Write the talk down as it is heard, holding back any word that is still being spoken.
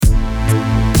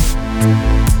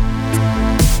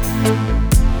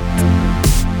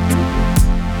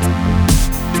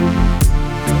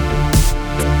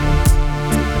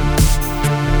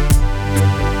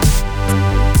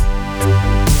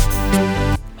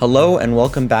Hello and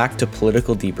welcome back to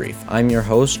Political Debrief. I'm your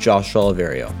host, Josh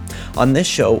Oliverio. On this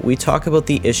show, we talk about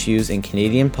the issues in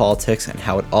Canadian politics and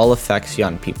how it all affects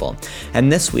young people.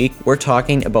 And this week, we're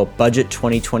talking about Budget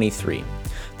 2023.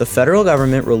 The federal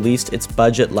government released its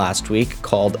budget last week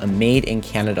called a Made in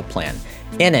Canada plan.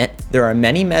 In it, there are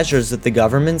many measures that the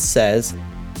government says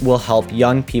will help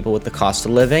young people with the cost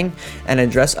of living and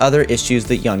address other issues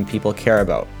that young people care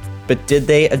about. But did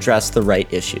they address the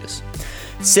right issues?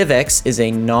 Civics is a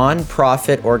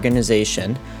non-profit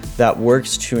organization that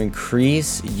works to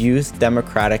increase youth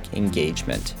democratic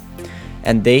engagement.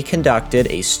 And they conducted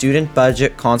a student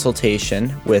budget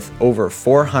consultation with over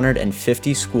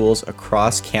 450 schools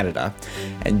across Canada.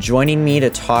 And joining me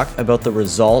to talk about the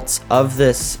results of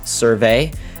this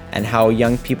survey and how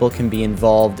young people can be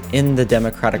involved in the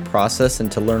democratic process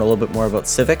and to learn a little bit more about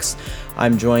civics,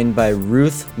 I'm joined by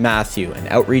Ruth Matthew, an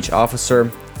outreach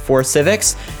officer for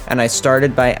civics, and I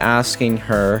started by asking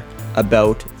her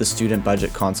about the student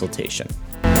budget consultation.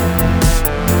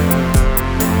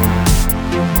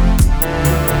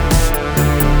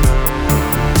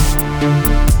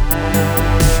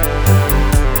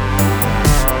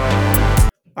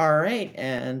 All right,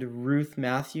 and Ruth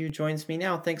Matthew joins me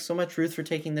now. Thanks so much, Ruth, for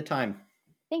taking the time.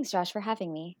 Thanks, Josh, for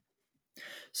having me.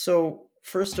 So,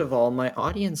 first of all, my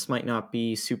audience might not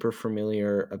be super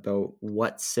familiar about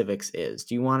what civics is.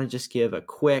 Do you want to just give a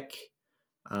quick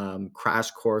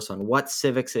crash course on what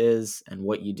civics is and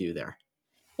what you do there?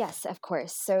 Yes, of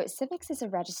course. So, Civics is a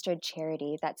registered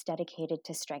charity that's dedicated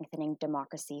to strengthening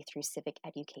democracy through civic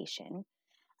education.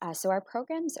 So, our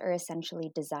programs are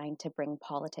essentially designed to bring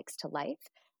politics to life,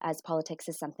 as politics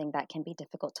is something that can be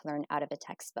difficult to learn out of a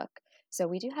textbook. So,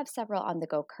 we do have several on the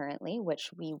go currently, which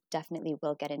we definitely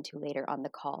will get into later on the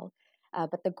call.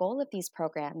 But the goal of these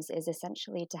programs is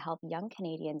essentially to help young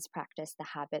Canadians practice the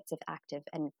habits of active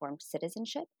and informed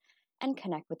citizenship and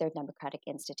connect with their democratic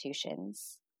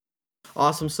institutions.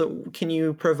 Awesome. So, can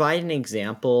you provide an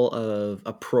example of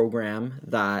a program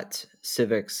that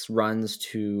civics runs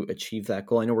to achieve that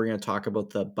goal? I know we're going to talk about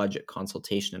the budget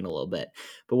consultation in a little bit,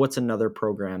 but what's another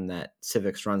program that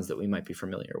civics runs that we might be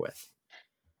familiar with?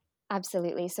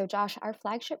 Absolutely. So, Josh, our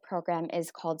flagship program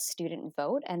is called Student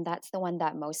Vote, and that's the one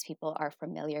that most people are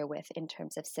familiar with in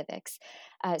terms of civics.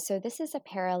 So, this is a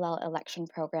parallel election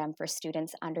program for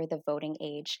students under the voting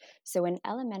age. So, in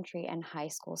elementary and high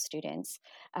school students,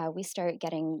 we start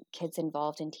getting kids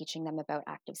involved in teaching them about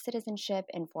active citizenship,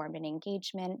 informed and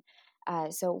engagement.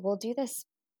 So, we'll do this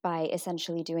by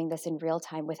essentially doing this in real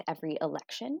time with every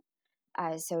election.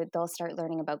 So they'll start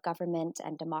learning about government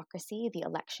and democracy, the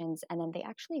elections, and then they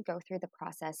actually go through the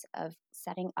process of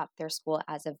setting up their school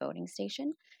as a voting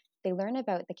station. They learn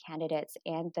about the candidates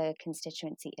and the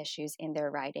constituency issues in their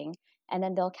riding, and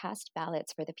then they'll cast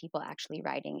ballots for the people actually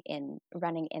running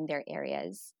in their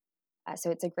areas.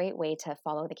 So it's a great way to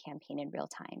follow the campaign in real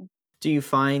time. Do you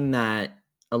find that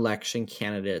election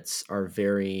candidates are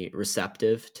very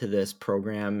receptive to this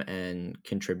program and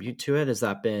contribute to it? Has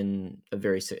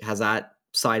that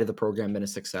side of the program been a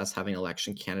success, having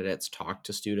election candidates talk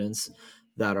to students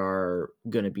that are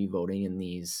going to be voting in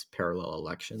these parallel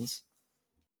elections?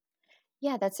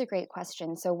 Yeah, that's a great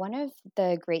question. So, one of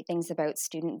the great things about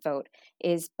Student Vote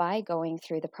is by going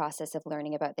through the process of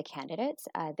learning about the candidates,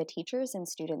 the teachers and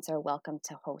students are welcome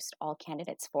to host all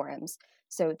candidates' forums.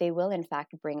 So, they will, in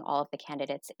fact, bring all of the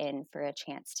candidates in for a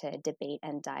chance to debate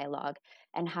and dialogue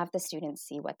and have the students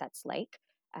see what that's like.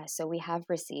 So, we have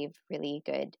received really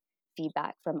good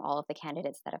feedback from all of the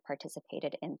candidates that have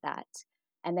participated in that.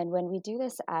 And then, when we do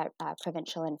this at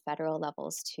provincial and federal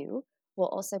levels too, we'll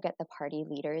also get the party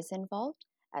leaders involved.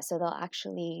 So they'll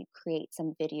actually create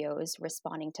some videos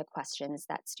responding to questions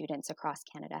that students across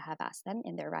Canada have asked them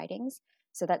in their writings.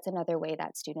 So that's another way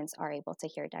that students are able to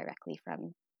hear directly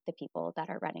from the people that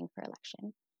are running for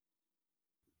election.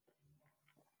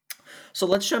 So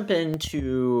let's jump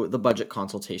into the budget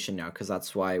consultation now, because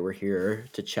that's why we're here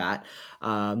to chat.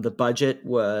 The budget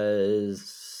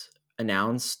was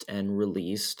announced and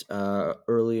released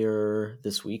earlier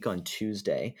this week on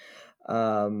Tuesday.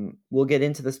 We'll get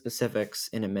into the specifics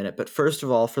in a minute, but first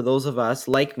of all, for those of us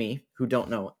like me who don't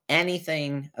know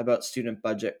anything about student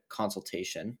budget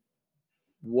consultation,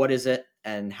 what is it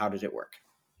and how did it work?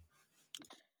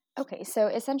 Okay, so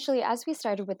essentially, as we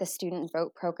started with the student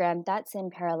vote program, that's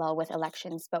in parallel with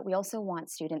elections, but we also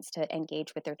want students to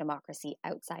engage with their democracy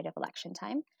outside of election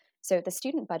time. So the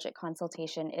student budget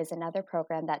consultation is another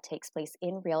program that takes place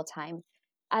in real time,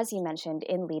 as you mentioned,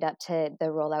 in lead up to the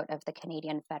rollout of the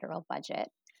Canadian federal budget.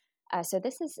 So,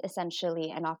 this is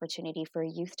essentially an opportunity for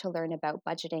youth to learn about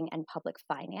budgeting and public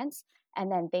finance. And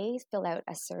then they fill out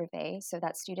a survey so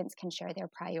that students can share their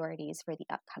priorities for the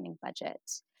upcoming budget.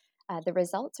 The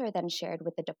results are then shared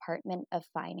with the Department of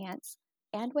Finance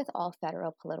and with all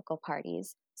federal political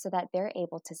parties so that they're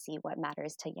able to see what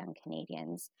matters to young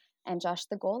Canadians. And Josh,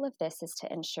 the goal of this is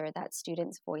to ensure that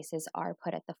students' voices are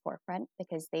put at the forefront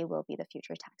because they will be the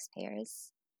future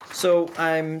taxpayers. So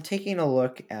I'm taking a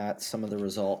look at some of the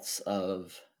results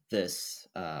of this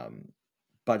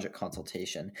budget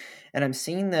consultation, and I'm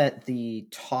seeing that the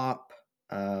top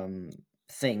um,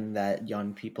 thing that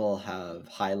young people have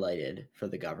highlighted for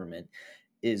the government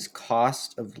is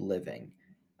cost of living.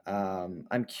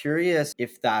 I'm curious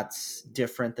if that's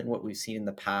different than what we've seen in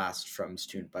the past from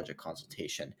student budget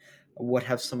consultation. What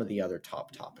have some of the other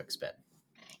top topics been?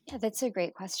 Yeah, that's a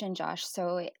great question, Josh.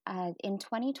 So, in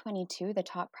 2022, the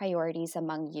top priorities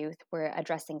among youth were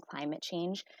addressing climate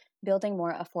change, building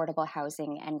more affordable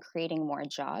housing, and creating more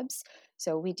jobs.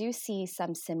 So, we do see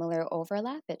some similar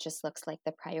overlap. It just looks like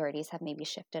the priorities have maybe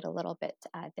shifted a little bit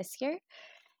this year.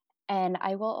 And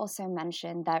I will also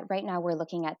mention that right now we're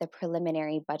looking at the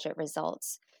preliminary budget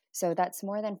results. So that's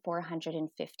more than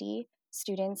 450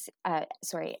 students,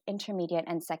 intermediate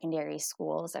and secondary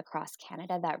schools across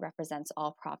Canada that represents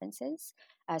all provinces.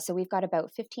 So we've got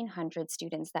about 1,500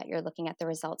 students that you're looking at the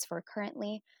results for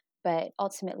currently, but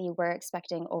ultimately we're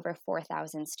expecting over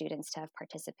 4,000 students to have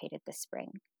participated this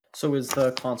spring. So is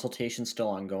the consultation still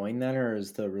ongoing then, or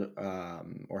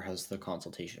or has the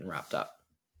consultation wrapped up?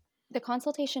 The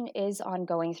consultation is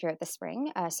ongoing throughout the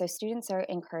spring, so students are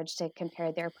encouraged to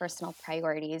compare their personal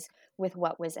priorities with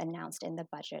what was announced in the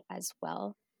budget as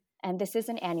well. And this is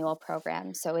an annual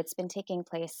program, so it's been taking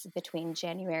place between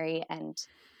January and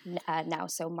now,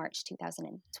 so March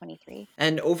 2023.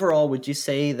 And overall, would you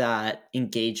say that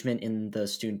engagement in the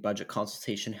student budget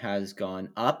consultation has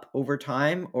gone up over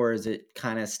time, or is it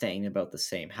kind of staying about the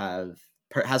same?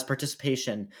 Has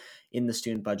participation in the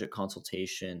student budget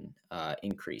consultation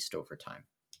increased over time?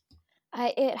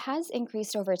 It has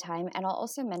increased over time, and I'll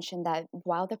also mention that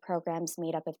while the program's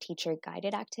made up of teacher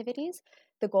guided activities,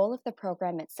 the goal of the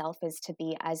program itself is to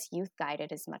be as youth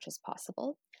guided as much as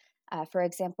possible. For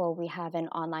example, we have an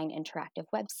online interactive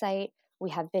website.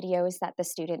 We have videos that the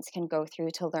students can go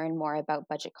through to learn more about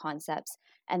budget concepts.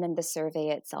 And then the survey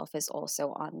itself is also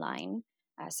online.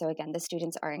 So, again, the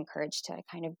students are encouraged to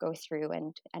kind of go through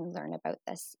and learn about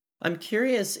this. I'm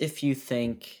curious if you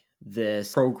think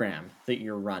this program that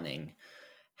you're running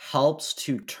helps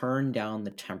to turn down the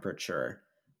temperature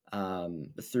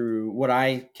through what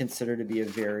I consider to be a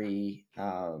very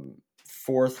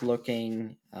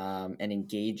forth-looking and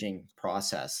engaging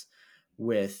process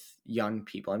with young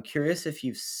people. I'm curious if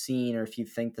you've seen or if you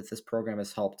think that this program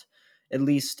has helped, at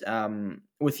least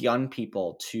with young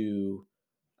people, to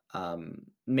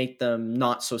make them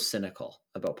not so cynical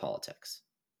about politics.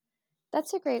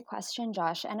 That's a great question,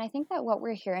 Josh. And I think that what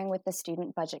we're hearing with the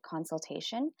student budget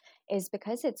consultation is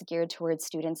because it's geared towards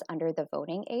students under the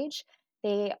voting age,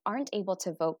 they aren't able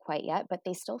to vote quite yet, but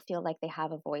they still feel like they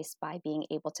have a voice by being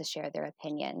able to share their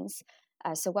opinions.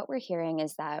 So, what we're hearing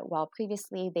is that while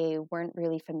previously they weren't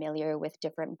really familiar with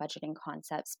different budgeting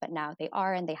concepts, but now they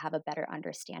are and they have a better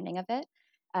understanding of it.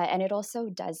 And it also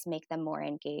does make them more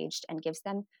engaged and gives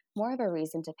them more of a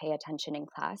reason to pay attention in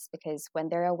class because when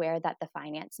they're aware that the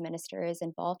finance minister is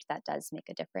involved, that does make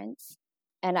a difference.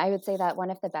 And I would say that one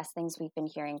of the best things we've been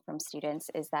hearing from students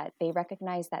is that they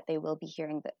recognize that they will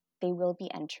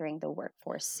be entering the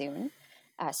workforce soon.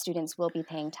 Students will be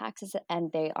paying taxes,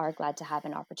 and they are glad to have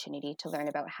an opportunity to learn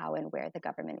about how and where the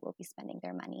government will be spending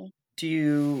their money. Do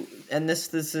you, and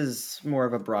this is more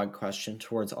of a broad question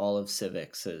towards all of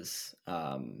civics'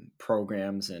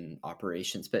 programs and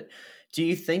operations, but do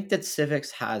you think that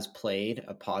civics has played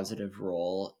a positive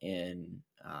role in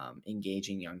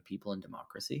engaging young people in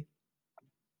democracy?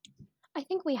 I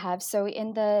think we have. So,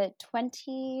 in the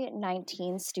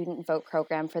 2019 student vote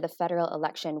program for the federal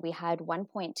election, we had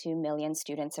 1.2 million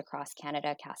students across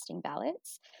Canada casting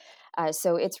ballots.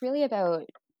 So it's really about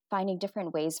finding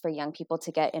different ways for young people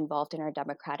to get involved in our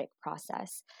democratic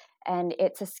process. And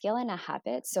it's a skill and a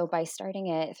habit. So by starting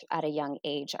it at a young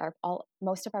age,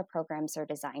 most of our programs are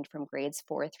designed from grades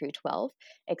 4 through 12,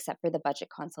 except for the budget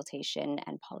consultation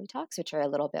and polytalks, which are a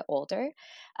little bit older.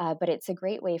 But it's a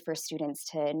great way for students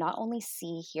to not only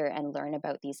see, hear, and learn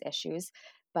about these issues,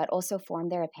 but also form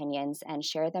their opinions and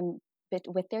share them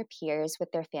with their peers,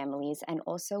 with their families, and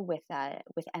also with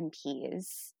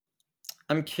MPs.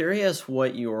 I'm curious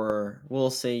what we'll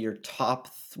say your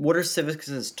what are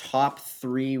civics' top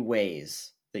three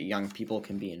ways that young people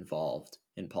can be involved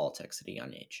in politics at a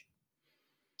young age?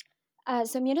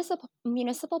 So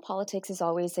municipal politics is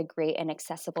always a great and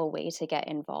accessible way to get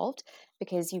involved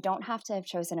because you don't have to have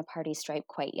chosen a party stripe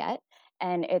quite yet,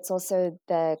 and it's also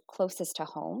the closest to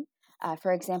home.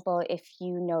 For example, if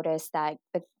you notice that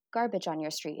the garbage on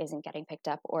your street isn't getting picked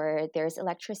up, or there's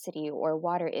electricity or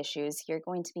water issues, you're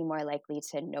going to be more likely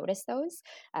to notice those.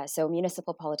 So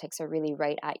municipal politics are really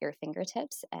right at your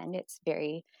fingertips, and it's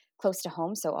very close to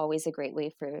home. So always a great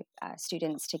way for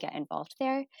students to get involved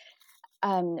there.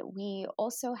 We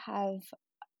also have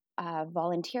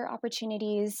volunteer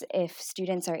opportunities if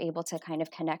students are able to kind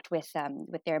of connect with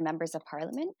their members of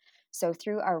parliament. So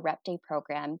through our Rep Day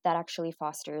program, that actually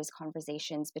fosters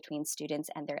conversations between students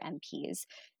and their MPs.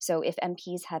 So if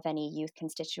MPs have any youth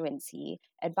constituency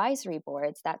advisory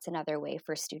boards, that's another way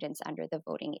for students under the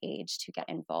voting age to get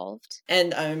involved.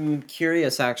 And I'm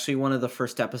curious, actually, one of the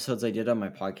first episodes I did on my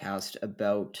podcast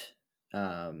about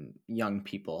young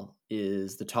people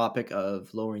is the topic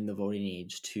of lowering the voting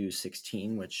age to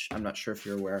 16, which I'm not sure if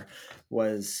you're aware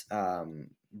was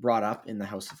brought up in the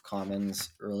House of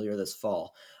Commons earlier this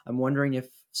fall. I'm wondering if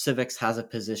Civics has a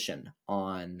position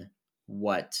on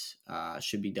what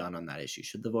should be done on that issue.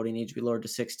 Should the voting age be lowered to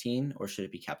 16 or should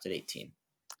it be kept at 18?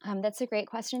 That's a great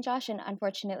question, Josh, and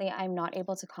unfortunately, I'm not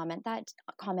able to comment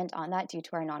on that due to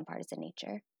our nonpartisan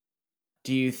nature.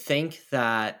 Do you think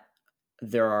that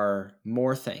there are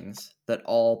more things that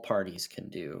all parties can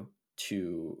do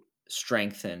to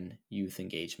strengthen youth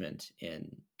engagement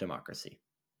in democracy?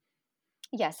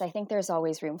 Yes, I think there's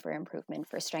always room for improvement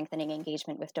for strengthening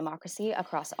engagement with democracy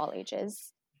across all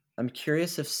ages. I'm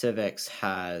curious if Civics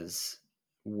has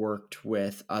worked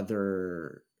with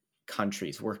other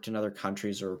countries, worked in other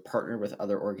countries, or partnered with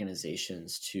other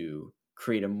organizations to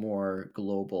create a more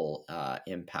global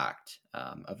impact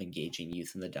of engaging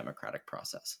youth in the democratic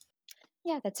process.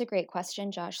 Yeah, that's a great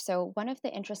question, Josh. So, one of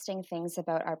the interesting things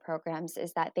about our programs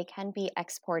is that they can be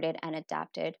exported and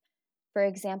adapted. For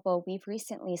example, we've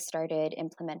recently started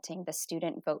implementing the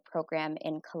student vote program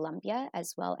in Colombia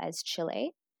as well as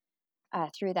Chile.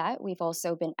 Through that, we've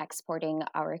also been exporting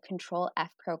our Control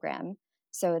F program.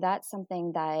 So that's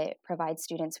something that provides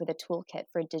students with a toolkit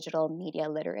for digital media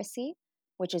literacy,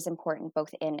 which is important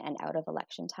both in and out of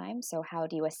election time. So, how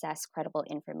do you assess credible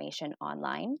information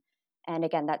online? And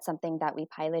again, that's something that we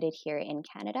piloted here in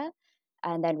Canada,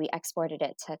 and then we exported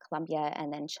it to Colombia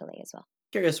and then Chile as well.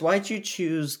 Curious, why did you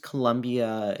choose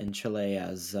Colombia and Chile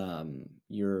as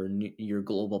your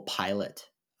global pilot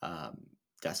um,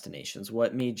 destinations?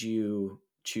 What made you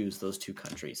choose those two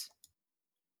countries?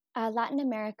 Latin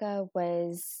America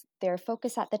was their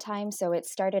focus at the time, so it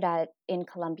started at in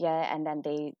Colombia, and then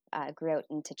they grew out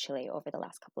into Chile over the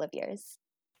last couple of years.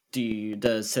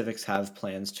 Does Civics have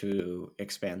plans to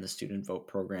expand the student vote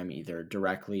program either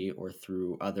directly or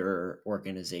through other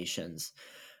organizations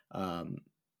um,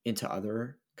 into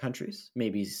other countries?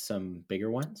 Maybe some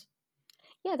bigger ones?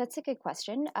 Yeah, that's a good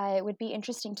question. It would be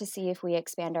interesting to see if we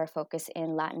expand our focus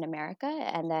in Latin America,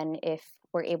 and then if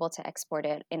we're able to export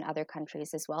it in other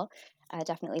countries as well.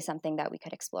 Definitely something that we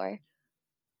could explore.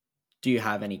 Do you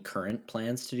have any current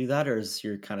plans to do that, or is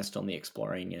you're kind of still in the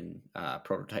exploring and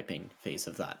prototyping phase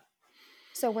of that?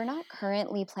 So we're not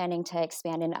currently planning to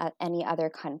expand in any other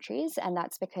countries, and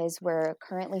that's because we're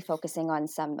currently focusing on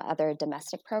some other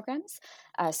domestic programs.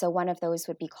 So one of those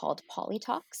would be called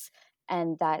Polytalks,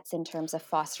 and that's in terms of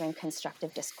fostering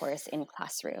constructive discourse in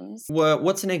classrooms.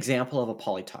 What's an example of a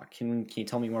polytalk? Can you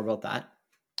tell me more about that?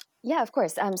 Yeah, of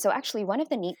course. So actually, one of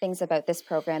the neat things about this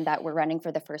program that we're running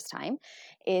for the first time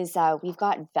is we've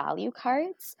got value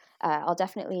cards. I'll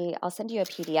send you a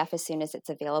PDF as soon as it's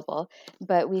available.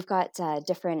 But we've got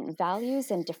different values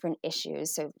and different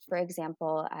issues. So, for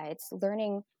example, it's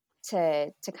learning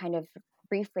to kind of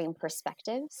reframe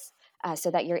perspectives.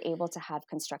 So that you're able to have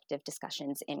constructive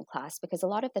discussions in class, because a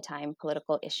lot of the time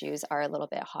political issues are a little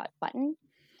bit hot button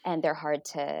and they're hard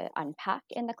to unpack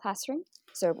in the classroom.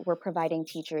 So we're providing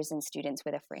teachers and students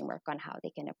with a framework on how they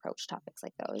can approach topics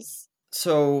like those.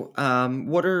 So,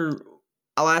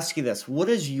 I'll ask you this: what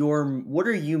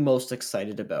are you most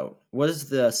excited about? What is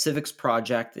the civics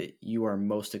project that you are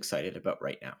most excited about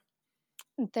right now?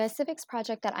 The civics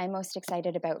project that I'm most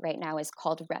excited about right now is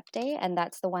called Rep Day, and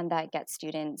that's the one that gets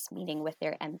students meeting with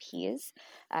their MPs.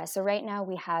 So, right now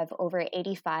we have over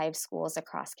 85 schools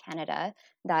across Canada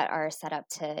that are set up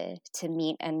to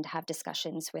meet and have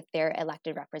discussions with their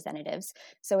elected representatives.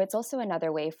 So, it's also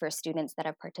another way for students that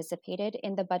have participated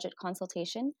in the budget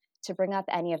consultation to bring up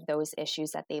any of those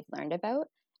issues that they've learned about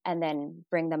and then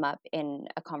bring them up in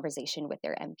a conversation with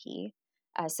their MP.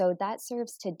 So that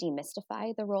serves to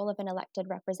demystify the role of an elected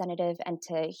representative and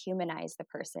to humanize the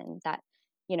person that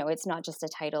it's not just a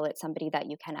title, it's somebody that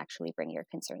you can actually bring your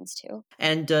concerns to.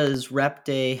 And does Rep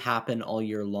Day happen all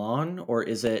year long, or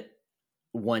is it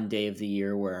one day of the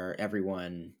year where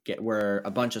where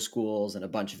a bunch of schools and a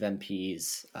bunch of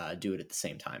MPs do it at the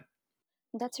same time?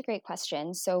 That's a great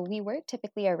question. So we work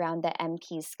typically around the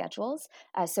MP schedules.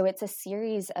 So it's a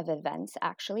series of events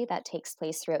actually that takes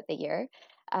place throughout the year.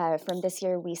 From this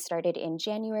year, we started in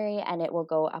January and it will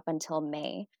go up until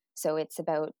May. So it's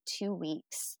about 2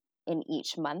 weeks in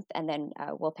each month, and then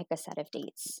we'll pick a set of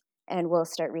dates. And we'll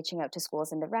start reaching out to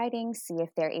schools in the riding, see if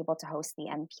they're able to host the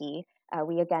MP.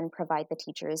 We again provide the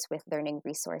teachers with learning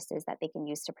resources that they can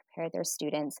use to prepare their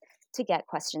students to get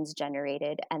questions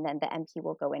generated, and then the MP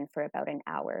will go in for about an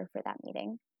hour for that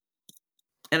meeting.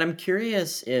 And I'm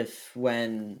curious if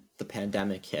when the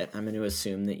pandemic hit, I'm going to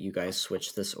assume that you guys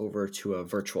switched this over to a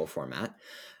virtual format.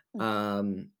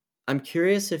 I'm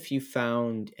curious if you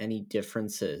found any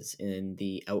differences in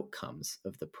the outcomes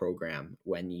of the program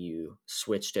when you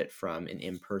switched it from an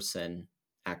in-person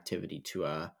activity to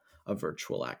a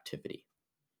virtual activity.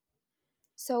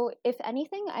 So, if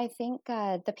anything, I think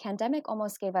the pandemic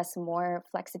almost gave us more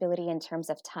flexibility in terms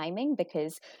of timing,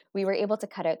 because we were able to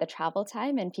cut out the travel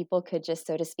time and people could just,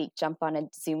 so to speak, jump on a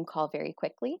Zoom call very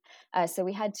quickly. So,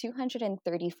 we had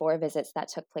 234 visits that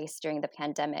took place during the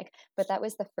pandemic, but that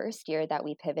was the first year that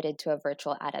we pivoted to a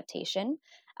virtual adaptation.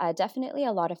 Definitely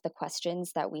a lot of the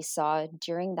questions that we saw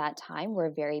during that time were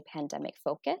very pandemic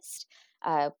focused.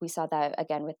 We saw that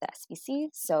again with the SBC.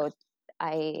 So,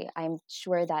 I'm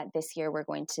sure that this year we're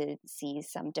going to see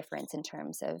some difference in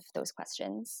terms of those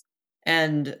questions.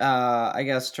 And I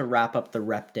guess to wrap up the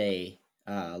Rep Day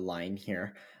line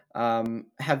here,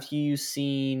 have you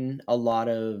seen a lot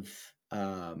of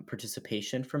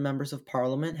participation from members of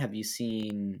Parliament? Have you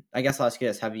seen, I guess I'll ask you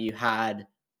this, have you had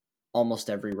almost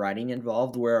every riding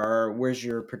involved? Where's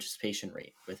your participation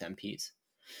rate with MPs?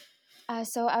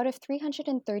 So out of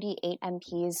 338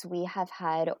 MPs, we have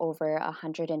had over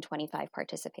 125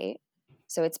 participate.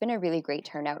 So it's been a really great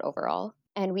turnout overall.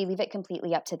 And we leave it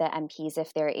completely up to the MPs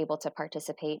if they're able to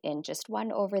participate in just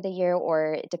one over the year,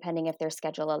 or depending if their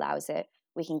schedule allows it,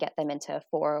 we can get them into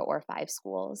 4 or 5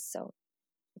 schools. So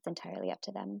it's entirely up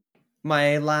to them.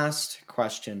 My last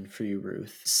question for you,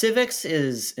 Ruth. Civics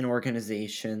is an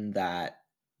organization that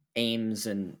aims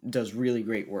and does really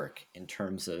great work in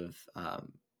terms of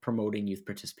promoting youth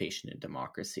participation in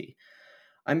democracy.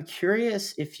 I'm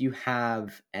curious if you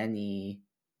have any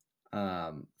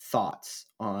thoughts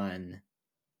on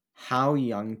how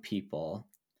young people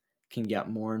can get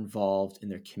more involved in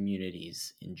their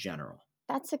communities in general.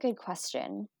 That's a good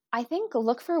question. I think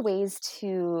look for ways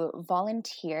to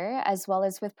volunteer, as well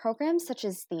as with programs such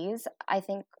as these. I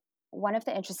think one of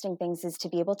the interesting things is to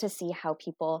be able to see how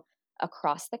people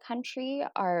across the country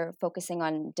are focusing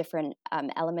on different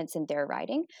elements in their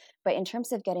riding. But in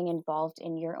terms of getting involved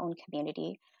in your own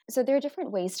community, so there are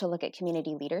different ways to look at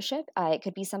community leadership. It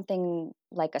could be something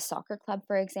like a soccer club,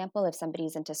 for example, if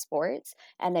somebody's into sports,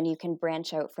 and then you can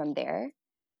branch out from there.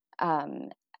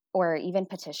 Or even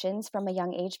petitions from a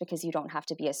young age, because you don't have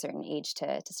to be a certain age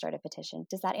to start a petition.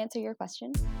 Does that answer your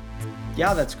question?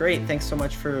 Yeah, that's great. Thanks so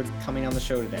much for coming on the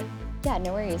show today. Yeah,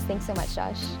 no worries. Thanks so much,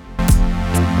 Josh.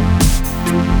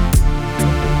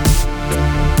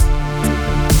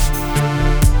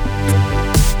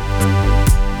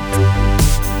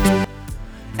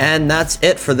 And that's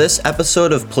it for this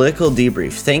episode of Political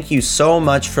Debrief. Thank you so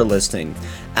much for listening.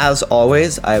 As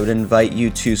always, I would invite you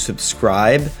to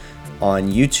subscribe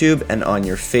on YouTube and on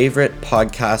your favorite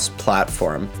podcast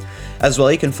platform. As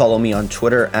well, you can follow me on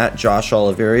Twitter at Josh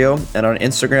Oliverio and on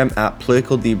Instagram at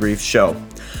Political Debrief Show.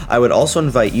 I would also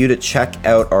invite you to check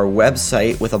out our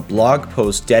website with a blog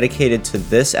post dedicated to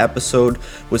this episode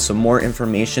with some more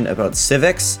information about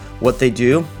civics, what they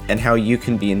do, and how you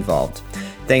can be involved.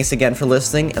 Thanks again for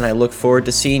listening, and I look forward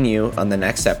to seeing you on the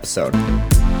next episode.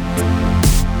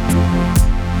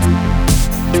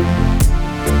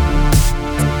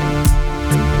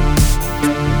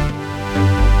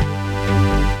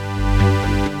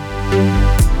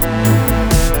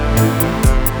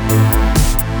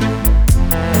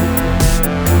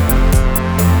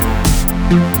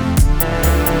 Thank you.